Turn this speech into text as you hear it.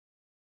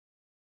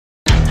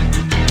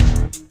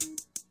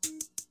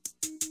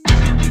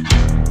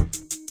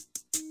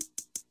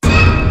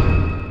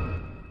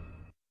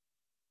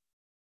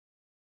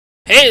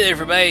Hey there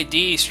everybody,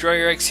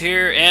 DestroyerX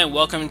here, and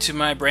welcome to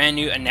my brand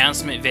new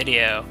announcement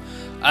video.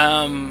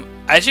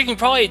 As you can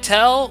probably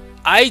tell,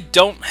 I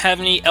don't have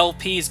any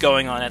LPs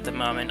going on at the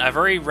moment. I've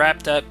already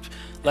wrapped up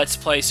Let's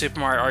Play Super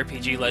Mario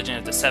RPG Legend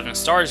of the 7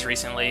 Stars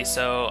recently,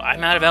 so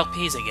I'm out of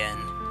LPs again.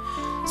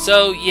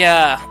 So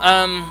yeah,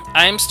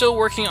 I'm still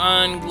working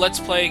on Let's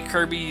Play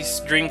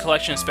Kirby's Dream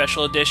Collection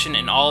Special Edition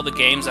and all the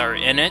games that are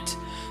in it.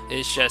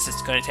 It's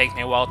going to take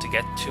me a while to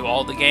get to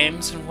all the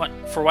games and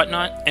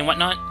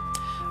whatnot.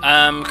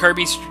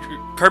 Kirby's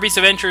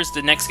Adventure is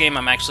the next game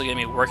I'm actually going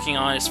to be working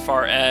on as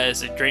far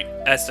as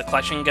the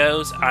collection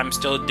goes. I'm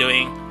still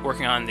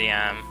working on the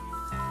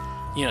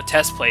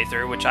test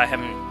playthrough, which I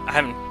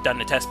haven't done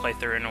the test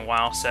playthrough in a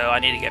while, so I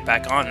need to get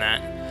back on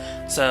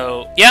that.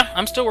 So yeah,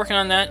 I'm still working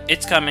on that.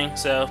 It's coming,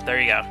 so there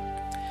you go.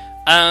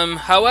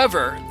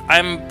 However,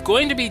 I'm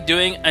going to be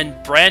doing a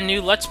brand new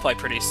Let's Play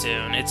pretty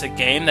soon. It's a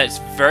game that's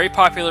very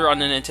popular on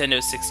the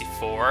Nintendo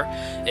 64.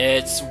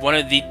 It's one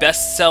of the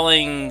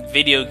best-selling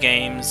video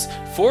games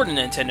for the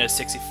Nintendo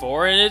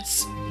 64, and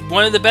it's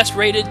one of the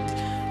best-rated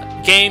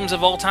games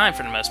of all time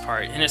for the most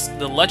part. And it's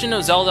The Legend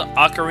of Zelda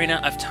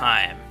Ocarina of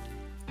Time.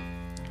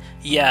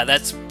 Yeah,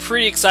 that's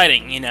pretty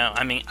exciting, you know.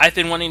 I mean, I've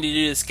been wanting to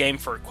do this game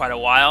for quite a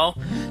while,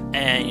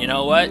 and you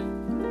know what?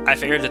 I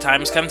figured the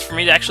time has come for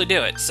me to actually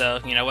do it, so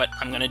you know what?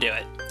 I'm going to do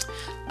it.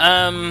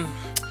 I'm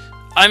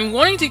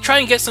wanting to try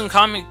and get some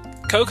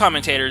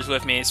co-commentators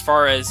with me as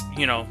far as,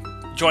 you know,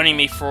 joining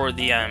me for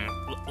the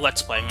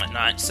Let's Play and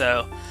whatnot.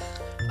 So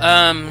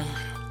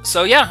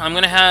yeah, I'm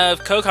going to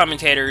have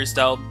co-commentators.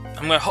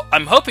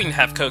 I'm hoping to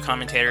have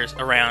co-commentators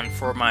around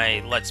for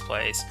my Let's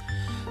Plays.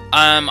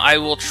 I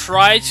will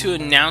try to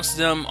announce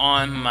them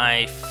on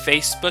my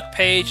Facebook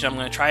page. I'm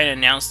going to try and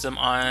announce them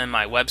on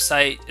my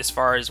website as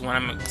far as when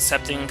I'm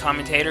accepting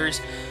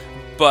commentators.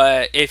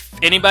 But if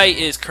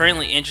anybody is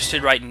currently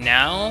interested right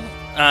now,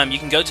 you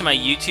can go to my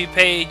YouTube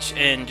page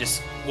and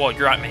well,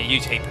 you're on my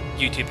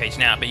YouTube page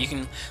now, but you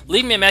can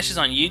leave me a message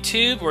on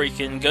YouTube, or you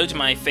can go to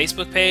my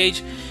Facebook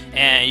page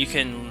and you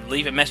can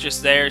leave a message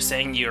there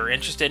saying you're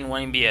interested in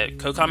wanting to be a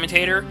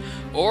co-commentator,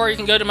 or you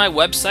can go to my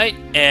website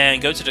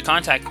and go to the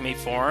contact me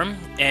form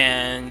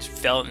and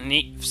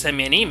send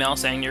me an email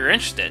saying you're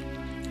interested.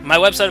 My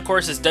website, of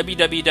course, is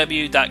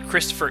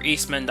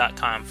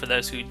www.christophereastman.com for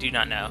those who do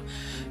not know.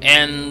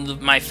 And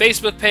my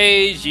Facebook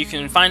page, you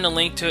can find a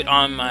link to it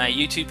on my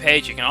YouTube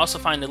page. You can also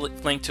find a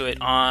link to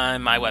it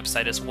on my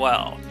website as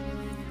well.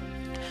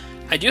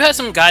 I do have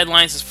some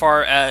guidelines as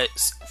far as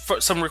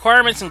some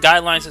requirements and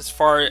guidelines as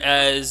far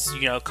as,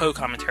 you know,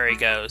 co-commentary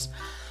goes.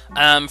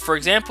 For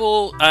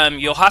example,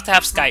 you'll have to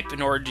have Skype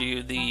in order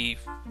to do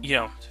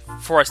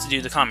for us to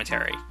do the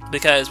commentary,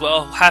 because what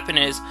will happen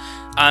is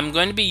I'm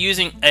going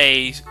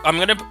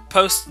to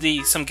post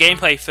some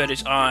gameplay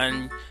footage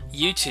on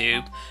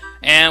YouTube,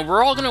 and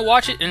we're all going to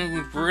watch it,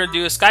 and we're going to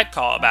do a Skype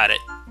call about it.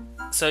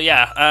 So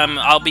yeah,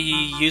 I'll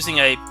be using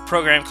a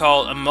program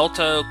called a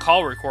Multo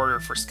Call Recorder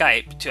for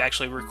Skype to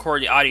actually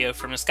record the audio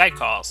from the Skype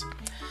calls.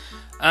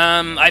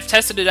 I've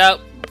tested it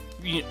out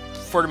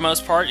for the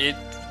most part. It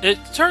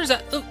turns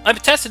out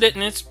I've tested it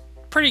and it's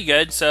pretty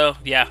good. So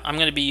yeah, I'm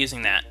going to be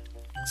using that.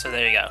 So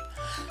there you go.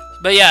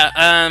 But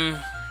yeah,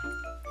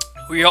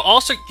 you're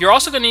also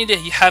going to need to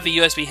have a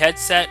USB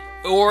headset.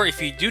 Or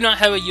if you do not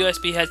have a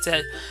USB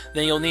headset,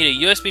 then you'll need a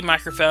USB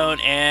microphone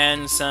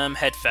and some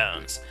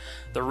headphones.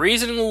 The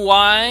reason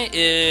why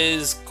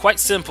is quite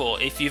simple.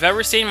 If you've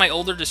ever seen my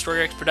older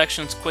DestroyerX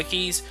Productions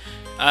quickies,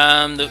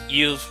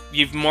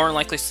 you've more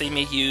likely seen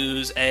me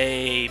use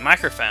a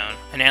microphone,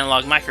 an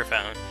analog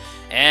microphone,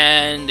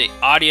 and the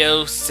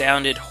audio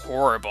sounded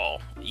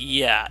horrible.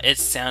 Yeah, it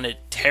sounded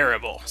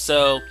terrible.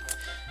 So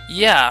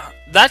yeah,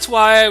 that's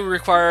why I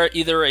require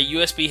either a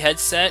USB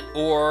headset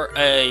or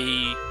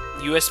a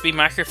USB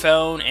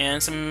microphone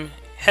and some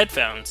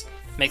headphones.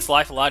 Makes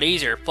life a lot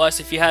easier. Plus,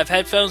 if you have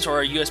headphones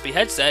or a USB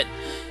headset,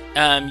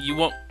 you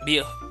won't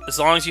be, as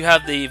long as you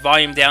have the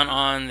volume down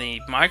on the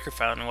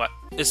microphone and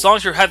as long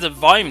as you have the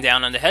volume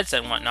down on the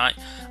headset and whatnot,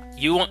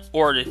 you won't,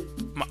 or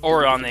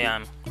on the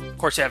of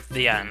course you have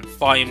the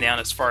volume down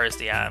as far as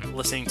the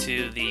listening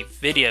to the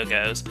video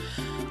goes.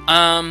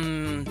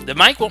 The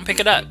mic won't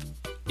pick it up.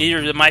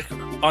 Either the mic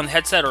on the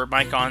headset or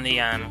mic on the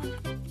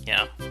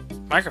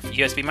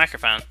USB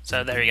microphone.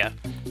 So there you go.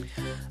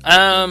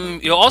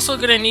 You're also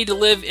going to need to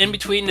live in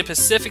between the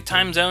Pacific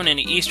time zone and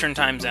the Eastern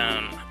time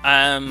zone.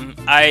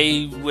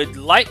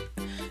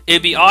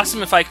 It'd be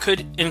awesome if I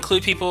could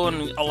include people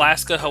in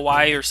Alaska,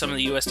 Hawaii, or some of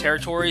the U.S.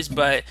 territories,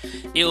 but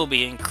it will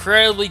be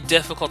incredibly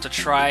difficult to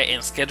try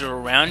and schedule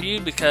around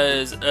you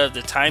because of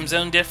the time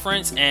zone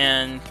difference,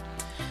 and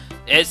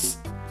it's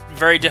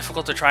very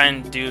difficult to try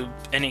and do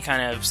any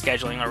kind of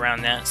scheduling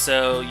around that.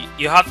 So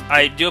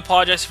I do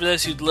apologize for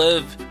those who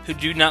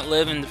do not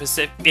live in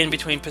the in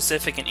between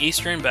Pacific and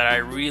Eastern, but I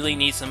really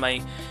need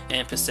somebody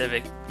in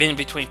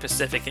between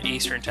Pacific and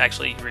Eastern to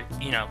actually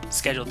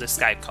schedule this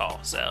Skype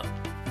call. So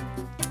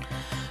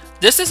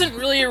this isn't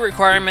really a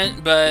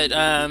requirement, but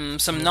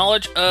some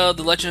knowledge of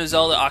The Legend of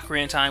Zelda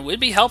Ocarina of Time would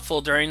be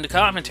helpful during the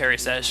commentary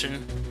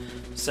session.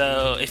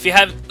 So if you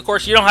have, of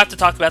course, you don't have to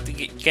talk about the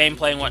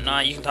gameplay and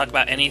whatnot. You can talk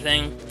about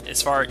anything.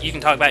 You can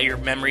talk about your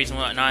memories and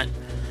whatnot.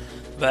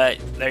 But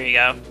there you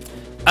go.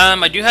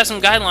 I do have some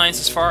guidelines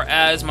as far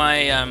as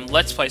my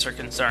Let's Plays are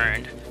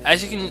concerned.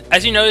 As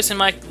you notice in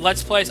my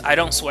Let's Plays, I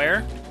don't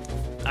swear.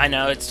 I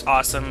know it's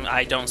awesome.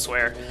 I don't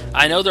swear.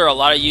 I know there are a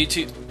lot of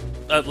YouTube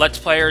Let's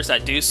Players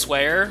that do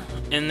swear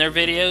in their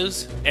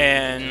videos,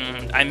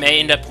 and I may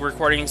end up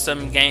recording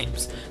some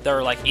games that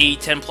are like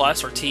E10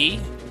 plus or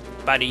T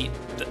by the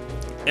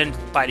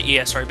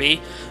ESRB,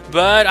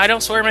 but I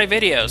don't swear in my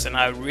videos, and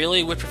I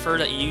really would prefer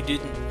that you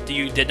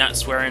did not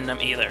swear in them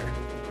either.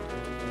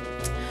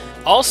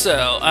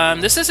 Also,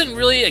 this isn't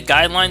really a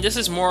guideline, this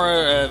is more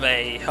of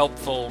a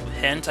helpful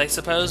hint, I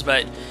suppose,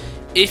 but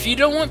if you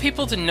don't want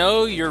people to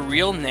know your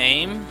real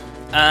name,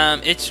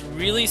 it's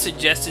really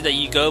suggested that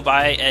you go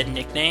by a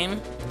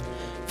nickname.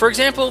 For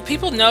example,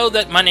 people know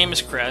that my name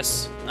is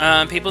Chris.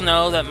 People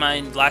know that my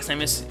last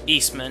name is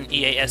Eastman,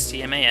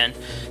 E-A-S-T-M-A-N.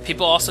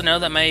 People also know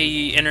that my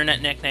internet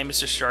nickname is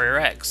Destroyer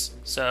X.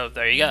 So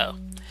there you go.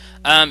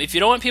 If you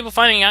don't want people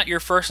finding out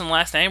your first and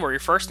last name or your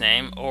first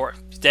name,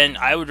 then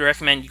I would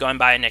recommend going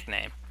by a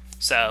nickname.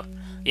 So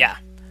yeah,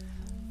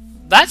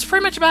 that's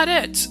pretty much about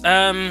it.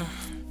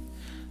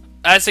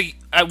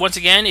 Once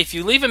again, if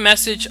you leave me a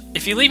message on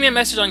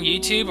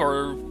YouTube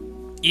or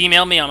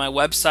email me on my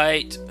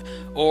website,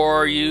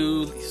 or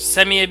you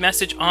send me a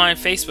message on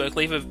Facebook,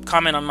 leave a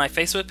comment on my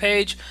Facebook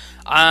page,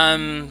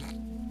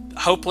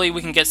 hopefully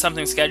we can get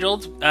something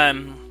scheduled.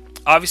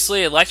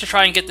 Obviously, I'd like to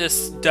try and get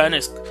this done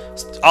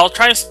I'll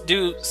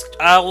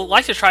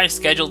like to try and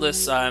schedule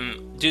this,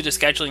 do the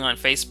scheduling on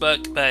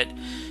Facebook, but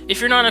if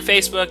you're not on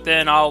Facebook,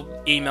 then I'll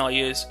email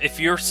you. If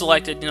you're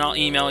selected, then I'll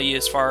email you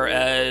as far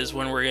as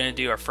when we're going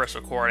to do our first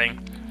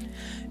recording.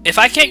 If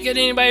I can't get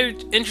anybody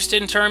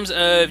interested in terms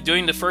of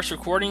doing the first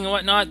recording and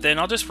whatnot, then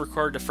I'll just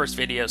record the first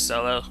video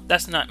solo.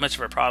 That's not much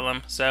of a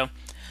problem.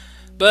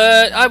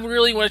 But I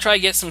really want to try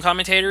to get some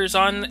commentators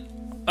on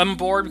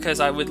board, because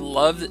I would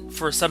love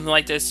for something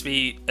like this to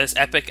be as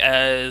epic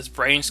as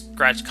Brain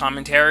Scratch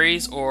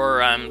Commentaries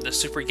or the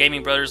Super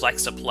Gaming Brothers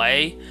Likes to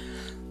Play.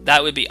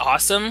 That would be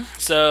awesome.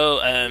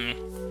 So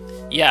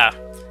yeah.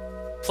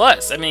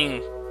 Plus,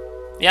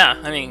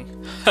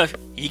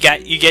 you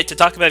get to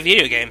talk about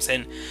video games,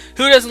 and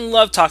who doesn't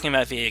love talking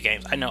about video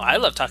games? I know I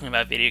love talking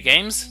about video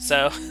games,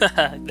 so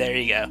there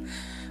you go.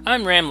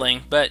 I'm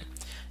rambling, but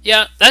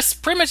yeah, that's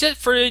pretty much it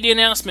for the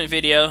announcement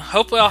video.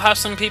 Hopefully I'll have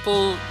some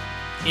people,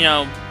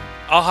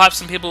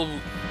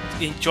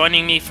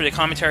 joining me for the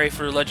commentary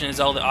for Legend of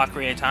Zelda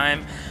Ocarina of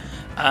Time.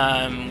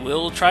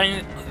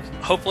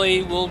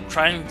 Hopefully we'll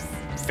try and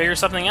figure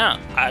something out.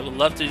 I would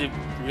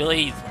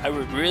really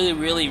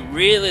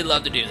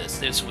love to do this.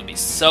 This would be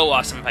so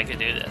awesome if I could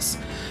do this.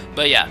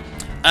 But yeah,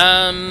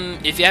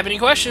 if you have any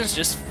questions,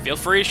 just feel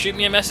free to shoot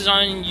me a message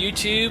on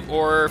YouTube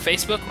or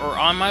Facebook or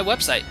on my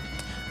website.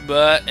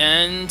 But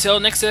until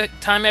next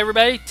time,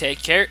 everybody,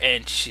 take care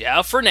and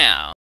ciao for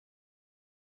now.